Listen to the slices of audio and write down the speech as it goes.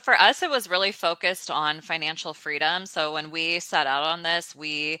For us, it was really focused on financial freedom. So when we set out on this,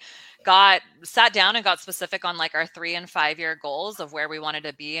 we sat down and got specific on like our 3 and 5 year goals of where we wanted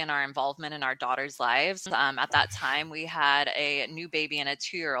to be in our involvement in our daughters' lives. At that time, we had a new baby and a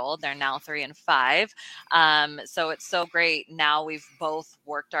 2 year old. They're now 3 and 5. So it's so great. Now we've both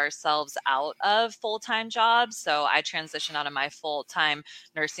worked ourselves out of full-time jobs. So I transitioned out of my full-time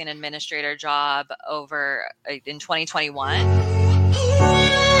nursing administrator job over in 2021.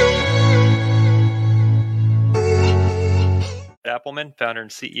 Appleman, founder and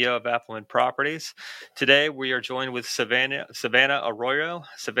CEO of Appleman Properties. Today, we are joined with Savannah Arroyo.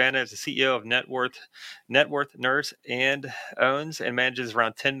 Savannah is the CEO of Networth Nurse and owns and manages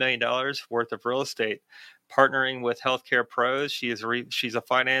around $10 million worth of real estate. Partnering with healthcare pros, she's a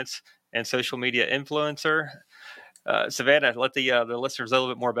finance and social media influencer. Savannah, let the listeners know a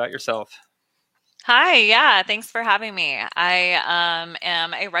little bit more about yourself. Hi, yeah, thanks for having me. I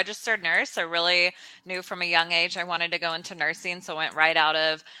am a registered nurse. I really knew from a young age I wanted to go into nursing, so went right out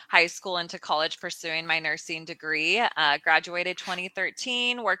of high school into college pursuing my nursing degree. Graduated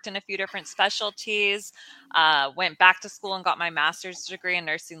 2013, worked in a few different specialties, went back to school and got my master's degree in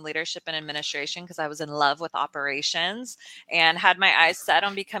nursing leadership and administration because I was in love with operations and had my eyes set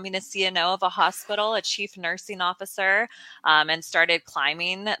on becoming a CNO of a hospital, a chief nursing officer, and started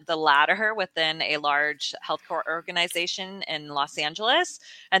climbing the ladder within a large healthcare organization in Los Angeles.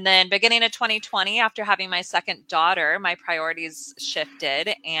 And then beginning of 2020, after having my second daughter, my priorities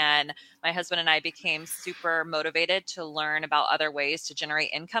shifted and my husband and I became super motivated to learn about other ways to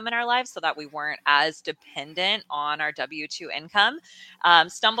generate income in our lives so that we weren't as dependent on our W-2 income.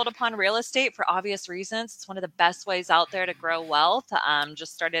 Stumbled upon real estate for obvious reasons. It's one of the best ways out there to grow wealth.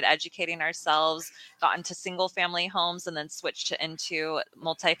 Just started educating ourselves, got into single family homes, and then switched into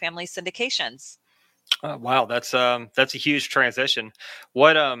multifamily syndications. Wow, that's a huge transition.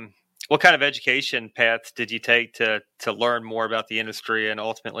 What kind of education path did you take to learn more about the industry and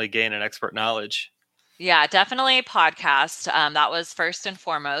ultimately gain an expert knowledge? Yeah, definitely podcast. That was first and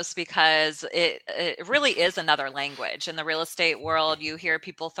foremost because it really is another language. In the real estate world, you hear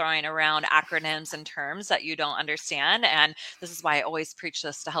people throwing around acronyms and terms that you don't understand. And this is why I always preach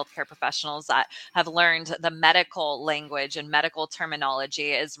this to healthcare professionals that have learned the medical language and medical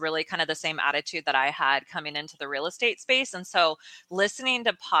terminology is really kind of the same attitude that I had coming into the real estate space. And so listening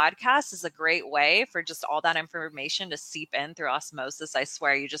to podcasts is a great way for just all that information to seep in through osmosis. I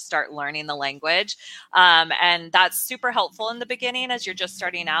swear, you just start learning the language. And that's super helpful in the beginning as you're just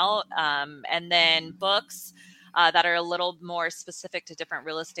starting out. And then books that are a little more specific to different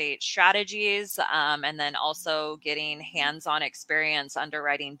real estate strategies. And then also getting hands-on experience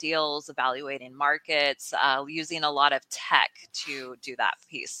underwriting deals, evaluating markets, using a lot of tech to do that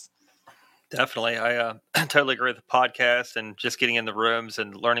piece. Definitely. I totally agree with the podcast and just getting in the rooms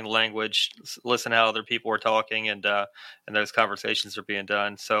and learning the language, listen how other people are talking and those conversations are being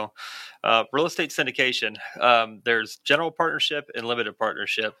done. So real estate syndication, there's general partnership and limited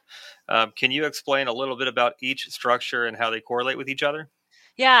partnership. Can you explain a little bit about each structure and how they correlate with each other?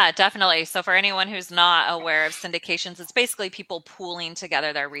 Yeah, definitely. So for anyone who's not aware of syndications, it's basically people pooling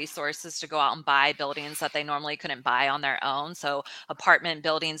together their resources to go out and buy buildings that they normally couldn't buy on their own. So apartment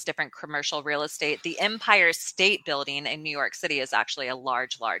buildings, different commercial real estate. The Empire State Building in New York City is actually a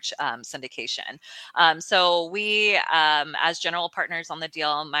large syndication. So we, as general partners on the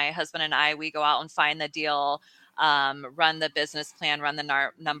deal, my husband and I, we go out and find the deal, run the business plan, run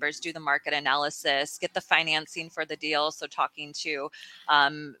the numbers, do the market analysis, get the financing for the deal. So talking to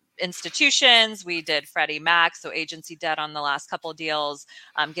institutions, we did Freddie Mac, so agency debt on the last couple of deals,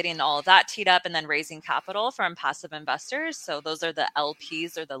 getting all of that teed up and then raising capital from passive investors. So those are the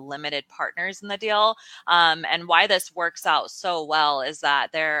LPs or the limited partners in the deal. And why this works out so well is that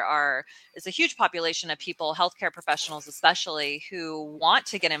is a huge population of people, healthcare professionals especially, who want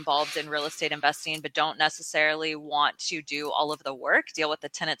to get involved in real estate investing, but don't necessarily want to do all of the work, deal with the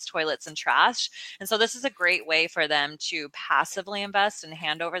tenants, toilets, and trash. And so this is a great way for them to passively invest and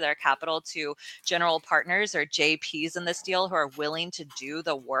hand over their capital to general partners or JPs in this deal who are willing to do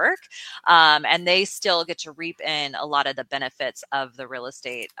the work. And they still get to reap in a lot of the benefits of the real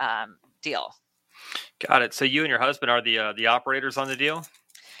estate deal. Got it. So you and your husband are the operators on the deal?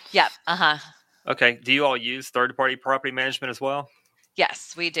 Yep. Okay. Do you all use third-party property management as well?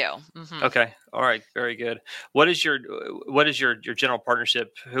 Yes, we do. Mm-hmm. Okay. All right. Very good. What is your general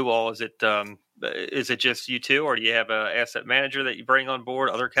partnership? Who all is it? Is it just you two, or do you have an asset manager that you bring on board?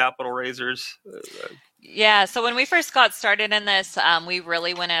 Other capital raisers? Yeah, so when we first got started in this, we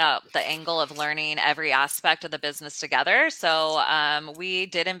really went up the angle of learning every aspect of the business together. So we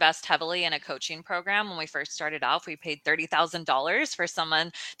did invest heavily in a coaching program when we first started off. We paid $30,000 for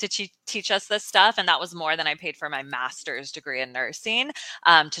someone to teach us this stuff, and that was more than I paid for my master's degree in nursing,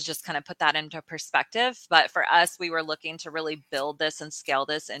 to just kind of put that into perspective. But for us, we were looking to really build this and scale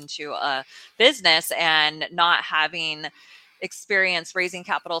this into a business, and not having experience raising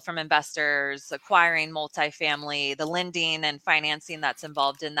capital from investors, acquiring multifamily, the lending and financing that's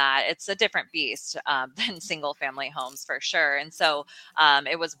involved in that. It's a different beast than single family homes for sure. And so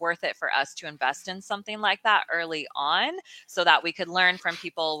it was worth it for us to invest in something like that early on so that we could learn from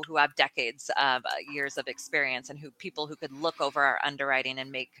people who have decades of years of experience, and people who could look over our underwriting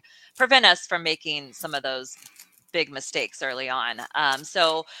and prevent us from making some of those big mistakes early on.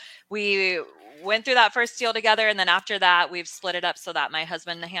 So we went through that first deal together. And then after that, we've split it up so that my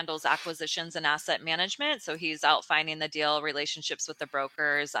husband handles acquisitions and asset management. So he's out finding the deal, relationships with the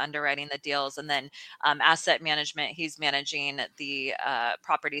brokers, underwriting the deals, and then asset management. He's managing the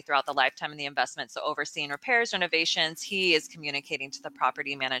property throughout the lifetime of the investment. So overseeing repairs, renovations. He is communicating to the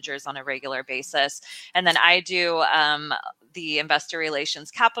property managers on a regular basis. And then I do the investor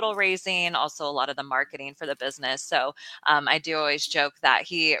relations, capital raising, also a lot of the marketing for the business. So I do always joke that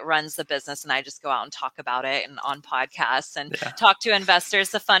he runs the business and I just go out and talk about it and on podcasts and Yeah. talk to investors,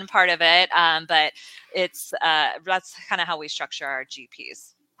 the fun part of it. But it's that's kind of how we structure our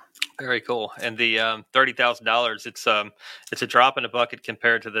GPs. Very cool. And the $30,000, it's a drop in the bucket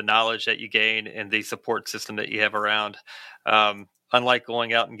compared to the knowledge that you gain and the support system that you have around. Unlike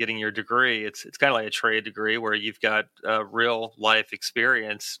going out and getting your degree, it's kind of like a trade degree where you've got real life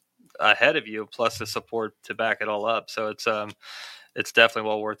experience ahead of you, plus the support to back it all up. So it's definitely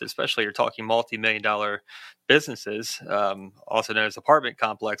well worth it. Especially you're talking multi-million-dollar businesses, also known as apartment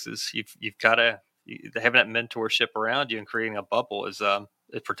complexes. You've got to having that mentorship around you and creating a bubble is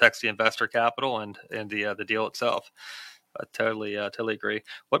it protects the investor capital and the deal itself. I totally agree.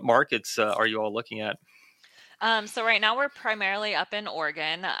 What markets are you all looking at? So right now we're primarily up in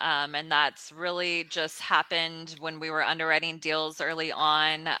Oregon, and that's really just happened when we were underwriting deals early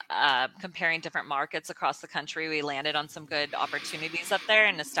on, comparing different markets across the country. We landed on some good opportunities up there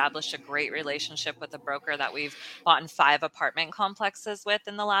and established a great relationship with a broker that we've bought in 5 apartment complexes with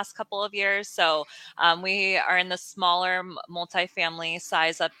in the last couple of years. So we are in the smaller multifamily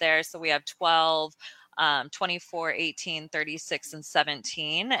size up there. So we have 12, 24, 18, 36, and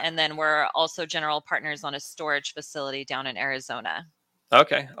 17. And then we're also general partners on a storage facility down in Arizona.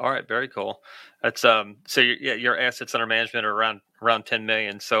 Okay, all right, very cool. That's so your assets under management are around 10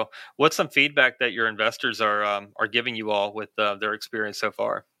 million. So what's some feedback that your investors are giving you all with their experience so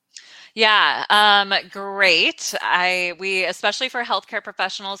far? Yeah, great. We especially for healthcare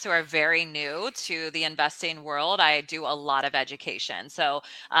professionals who are very new to the investing world, I do a lot of education. So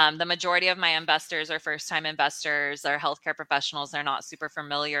the majority of my investors are first-time investors, are healthcare professionals. They're not super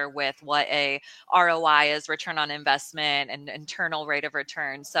familiar with what a ROI is, return on investment, and internal rate of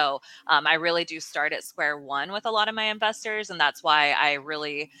return. So I really do start at square one with a lot of my investors, and that's why I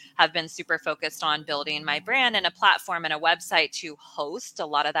really have been super focused on building my brand and a platform and a website to host a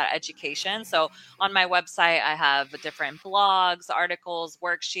lot of that education. So on my website, I have different blogs, articles,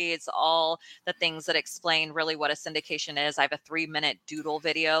 worksheets, all the things that explain really what a syndication is. I have a 3-minute doodle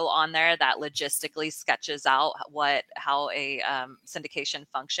video on there that logistically sketches out how a syndication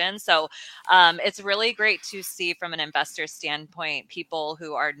functions. So it's really great to see from an investor standpoint, people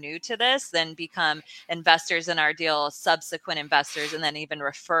who are new to this then become investors in our deal, subsequent investors, and then even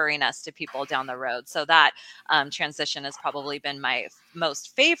referring us to people down the road. So that transition has probably been my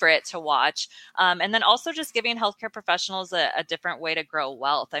most favorite to watch. And then also just giving healthcare professionals a different way to grow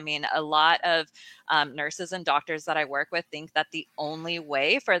wealth. I mean, a lot of nurses and doctors that I work with think that the only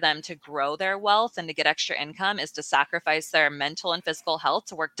way for them to grow their wealth and to get extra income is to sacrifice their mental and physical health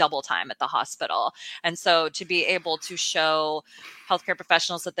to work double time at the hospital. And so to be able to show healthcare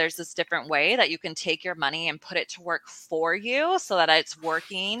professionals that there's this different way that you can take your money and put it to work for you so that it's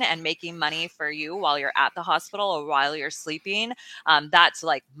working and making money for you while you're at the hospital or while you're sleeping, that's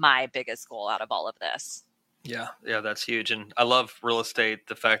like my biggest goal out of all of this. Yeah, that's huge. And I love real estate,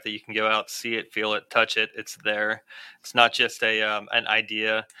 the fact that you can go out, see it, feel it, touch it. It's there. It's not just an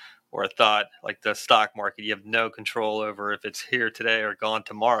idea or a thought like the stock market. You have no control over if it's here today or gone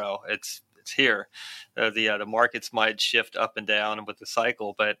tomorrow. It's here. The markets might shift up and down with the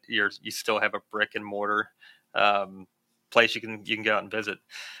cycle, but you still have a brick and mortar um, place you can go out and visit.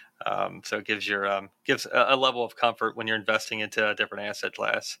 So it gives a level of comfort when you're investing into a different asset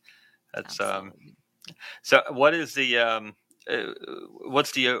class. That's Absolutely. so what is the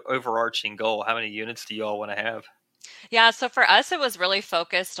what's the overarching goal? How many units do you all want to have? Yeah, so for us, it was really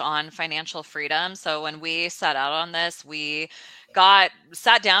focused on financial freedom. So when we set out on this, we got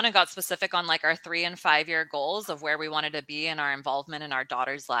sat down and got specific on like our 3 and 5 year goals of where we wanted to be in our involvement in our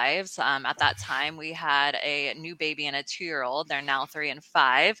daughters' lives. At that time, we had a new baby and a 2 year old. They're now 3 and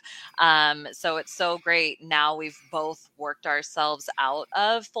 5. So it's so great. Now we've both worked ourselves out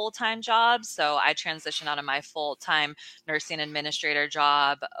of full time jobs. So I transitioned out of my full time nursing administrator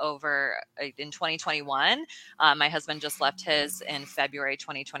job over in 2021. My husband just left his in February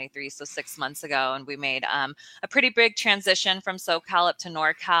 2023, so 6 months ago, and we made a pretty big transition from SoCal up to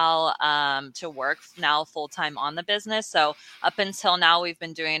NorCal to work now full time on the business. So up until now, we've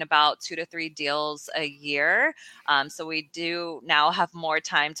been doing about 2 to 3 deals a year. So we do now have more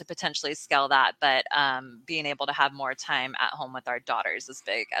time to potentially scale that, but being able to have more time at home with our daughters is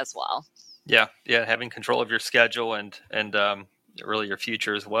big as well. Yeah, yeah, having control of your schedule and really your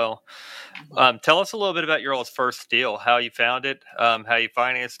future as well. Mhm. Tell us a little bit about your all's first deal, how you found it, how you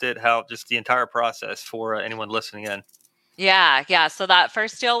financed it, how just the entire process for anyone listening in. Yeah. So that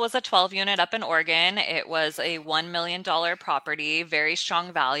first deal was a 12 unit up in Oregon. It was a $1 million property, very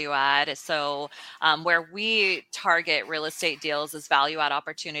strong value add. So, where we target real estate deals is value add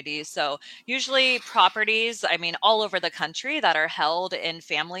opportunities. So, usually properties, I mean, all over the country that are held in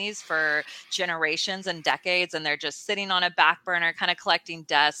families for generations and decades, and they're just sitting on a back burner, kind of collecting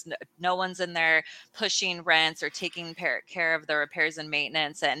dust. No one's in there pushing rents or taking care of the repairs and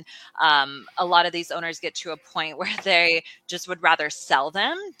maintenance. And a lot of these owners get to a point where they just would rather sell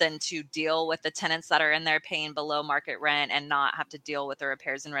them than to deal with the tenants that are in there paying below market rent and not have to deal with the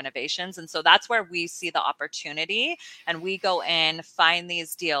repairs and renovations. And so that's where we see the opportunity. And we go in, find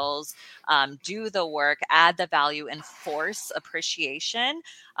these deals, do the work, add the value, and force appreciation,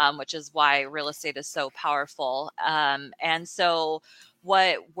 which is why real estate is so powerful. And so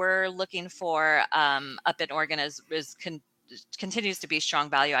what we're looking for up in Oregon is continues to be strong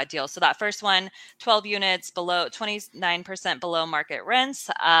value add deals. So that first one, 12 units below 29% below market rents.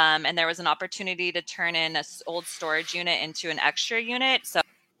 And there was an opportunity to turn in an old storage unit into an extra unit. So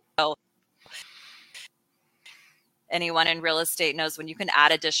anyone in real estate knows when you can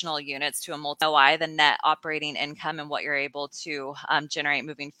add additional units to a multi OI, the net operating income and what you're able to generate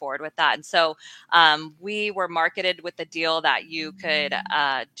moving forward with that. And so we were marketed with the deal that you could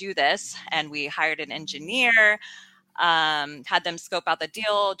do this, and we hired an engineer, had them scope out the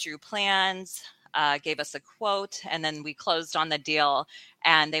deal, drew plans, gave us a quote, and then we closed on the deal.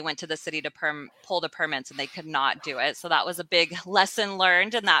 And they went to the city to pull the permits, and they could not do it. So that was a big lesson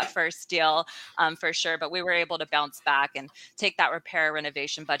learned in that first deal, for sure. But we were able to bounce back and take that repair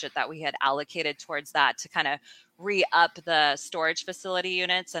renovation budget that we had allocated towards that to kind of re-up the storage facility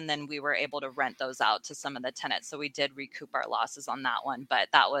units, and then we were able to rent those out to some of the tenants. So we did recoup our losses on that one. But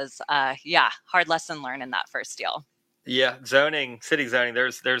that was, hard lesson learned in that first deal. Yeah, zoning, city zoning.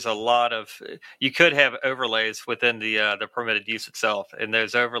 There's a lot of you could have overlays within the permitted use itself, and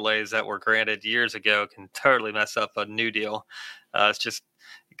those overlays that were granted years ago can totally mess up a new deal. It's just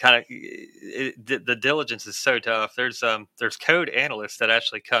kind of the diligence is so tough. There's code analysts that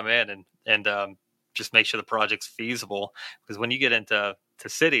actually come in and just make sure the project's feasible, because when you get into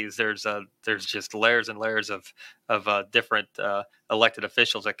cities, there's just layers and layers of different elected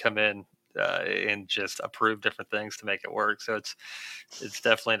officials that come in and just approve different things to make it work. So it's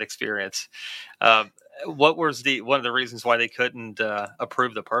definitely an experience. What was one of the reasons why they couldn't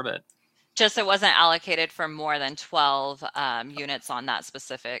approve the permit? Just it wasn't allocated for more than 12 units on that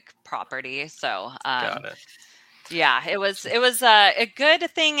specific property. So Got it. yeah, it was a good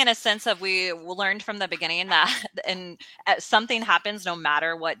thing in a sense of we learned from the beginning that and something happens no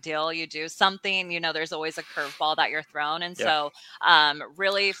matter what deal you do. Something, there's always a curveball that you're thrown, and Yeah. so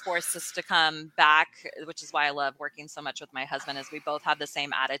really forced us to come back, which is why I love working so much with my husband. Is we both have the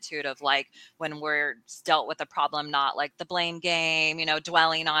same attitude of like when we're dealt with a problem, not like the blame game,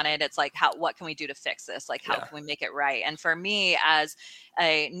 dwelling on it. It's like what can we do to fix this? Like how Yeah. can we make it right? And for me as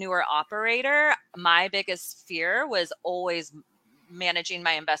a newer operator, my biggest fear was always managing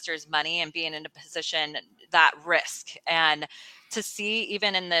my investors' money and being in a position that risk. And to see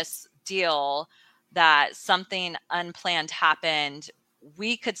even in this deal that something unplanned happened,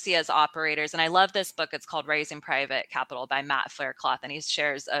 we could see as operators. And I love this book. It's called Raising Private Capital by Matt Faircloth. And he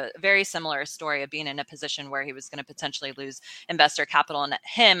shares a very similar story of being in a position where he was going to potentially lose investor capital, and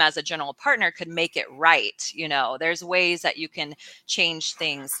him as a general partner could make it right. There's ways that you can change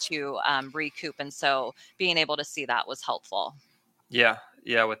things to recoup. And so being able to see that was helpful. Yeah.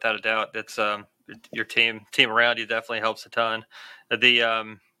 Yeah. Without a doubt, it's your team around you definitely helps a ton.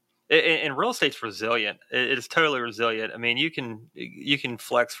 The And real estate's resilient. It is totally resilient. I mean, you can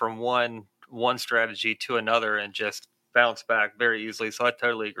flex from one strategy to another and just bounce back very easily. So I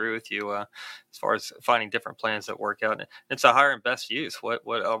totally agree with you as far as finding different plans that work out. And it's a higher and best use.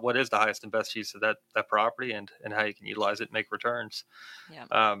 What is the highest and best use of that property, and how you can utilize it and make returns. Yeah.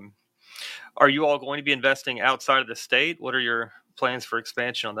 Um, are you all going to be investing outside of the state? What are your plans for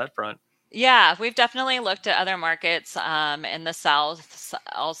expansion on that front? Yeah, we've definitely looked at other markets in the South,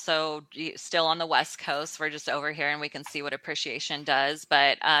 also still on the West Coast. We're just over here and we can see what appreciation does.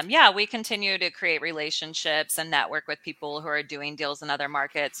 But yeah, we continue to create relationships and network with people who are doing deals in other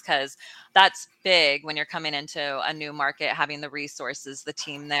markets because that's big when you're coming into a new market, having the resources, the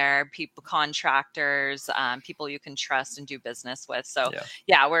team there, people, contractors, people you can trust and do business with. So Yeah.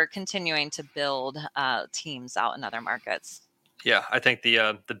 yeah, we're continuing to build teams out in other markets. Yeah, I think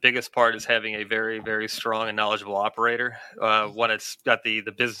the biggest part is having a very, very strong and knowledgeable operator. One that's got the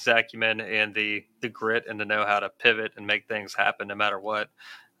business acumen and the grit and the know how to pivot and make things happen no matter what.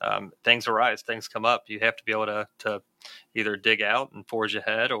 Things arise, things come up. You have to be able to either dig out and forge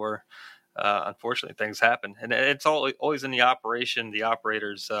ahead, or unfortunately, things happen. And it's always in the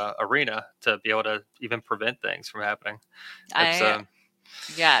operator's arena to be able to even prevent things from happening. That's I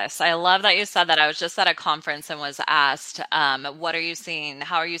Yes, I love that you said that. I was just at a conference and was asked, what are you seeing?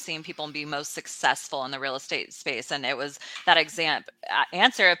 How are you seeing people be most successful in the real estate space? And it was that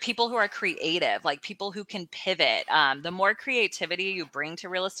answer of people who are creative, like people who can pivot. The more creativity you bring to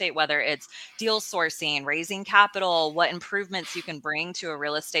real estate, whether it's deal sourcing, raising capital, what improvements you can bring to a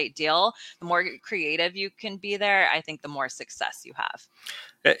real estate deal, the more creative you can be there, I think the more success you have.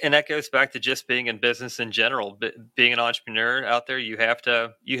 And that goes back to just being in business in general. Being an entrepreneur out there, you have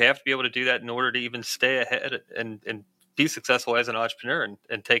to be able to do that in order to even stay ahead and be successful as an entrepreneur,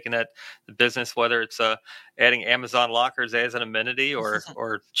 and taking that the business, whether it's adding Amazon lockers as an amenity, or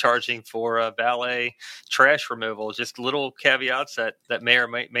charging for valet trash removal. Just little caveats that may or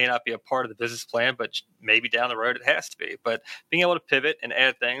may not be a part of the business plan, but maybe down the road it has to be. But being able to pivot and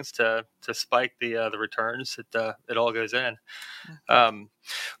add things to spike the returns, it all goes in. Um,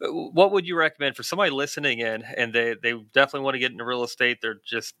 what would you recommend for somebody listening in, and they definitely want to get into real estate?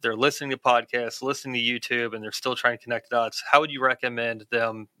 They're listening to podcasts, listening to YouTube, and they're still trying to connect dots. How would you recommend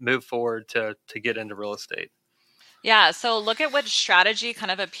them move forward to get into real estate? Yeah, so look at which strategy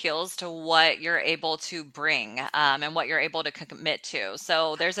kind of appeals to what you're able to bring and what you're able to commit to.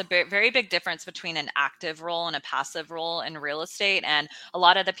 So there's a very big difference between an active role and a passive role in real estate. And a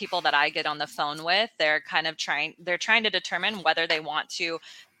lot of the people that I get on the phone with, they're trying to determine whether they want to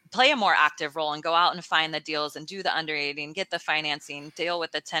play a more active role and go out and find the deals and do the underwriting, get the financing, deal with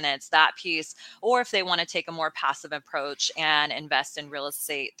the tenants, that piece, or if they want to take a more passive approach and invest in real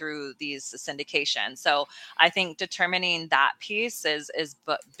estate through these syndications. So I think determining that piece is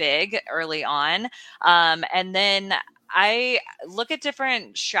big early on. And then I look at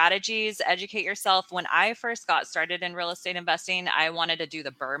different strategies, educate yourself. When I first got started in real estate investing, I wanted to do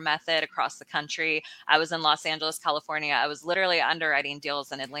the BRRRR method across the country. I was in Los Angeles, California. I was literally underwriting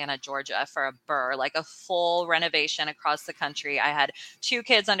deals in Atlanta, Georgia for a BRRRR, like a full renovation across the country. I had 2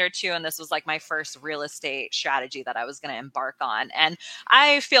 kids under 2, and this was like my first real estate strategy that I was going to embark on. And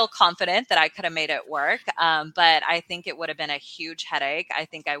I feel confident that I could have made it work, but I think it would have been a huge headache. I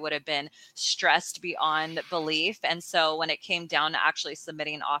think I would have been stressed beyond belief. And so when it came down to actually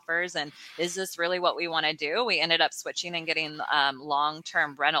submitting offers and is this really what we want to do, we ended up switching and getting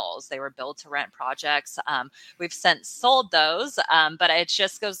long-term rentals. They were build to rent projects. We've since sold those, but it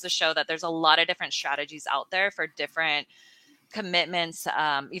just goes to show that there's a lot of different strategies out there for different commitments,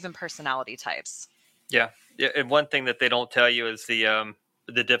 even personality types. Yeah, yeah. And one thing that they don't tell you is the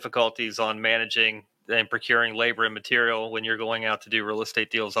difficulties on managing and procuring labor and material when you're going out to do real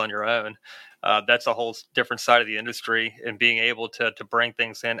estate deals on your own. That's a whole different side of the industry, and being able to bring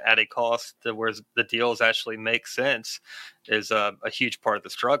things in at a cost to where the deals actually make sense is a huge part of the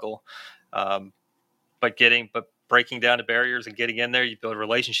struggle. Um, but breaking down the barriers and getting in there, you build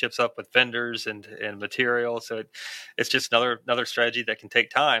relationships up with vendors and material. So it's just another strategy that can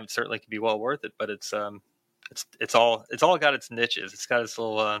take time. It certainly can be well worth it, but it's all got its niches. It's got its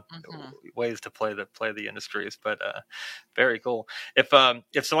little Mhm. ways to play the industries. But very cool. If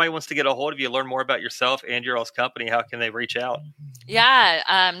somebody wants to get a hold of you, learn more about yourself and your all's company, how can they reach out?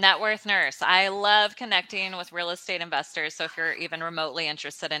 Yeah, Networth Nurse. I love connecting with real estate investors. So if you're even remotely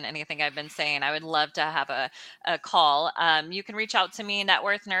interested in anything I've been saying, I would love to have a call. You can reach out to me,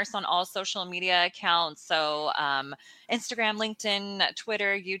 Networth Nurse, on all social media accounts. So Instagram, LinkedIn,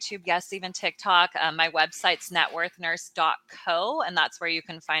 Twitter, YouTube, yes, even TikTok. My website's networthnurse.co, and that's where you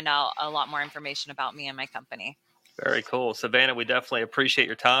can find out a lot more information about me and my company. Very cool. Savannah, we definitely appreciate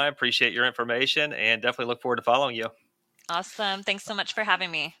your time, appreciate your information, and definitely look forward to following you. Awesome. Thanks so much for having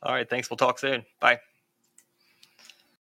me. All right. Thanks. We'll talk soon. Bye.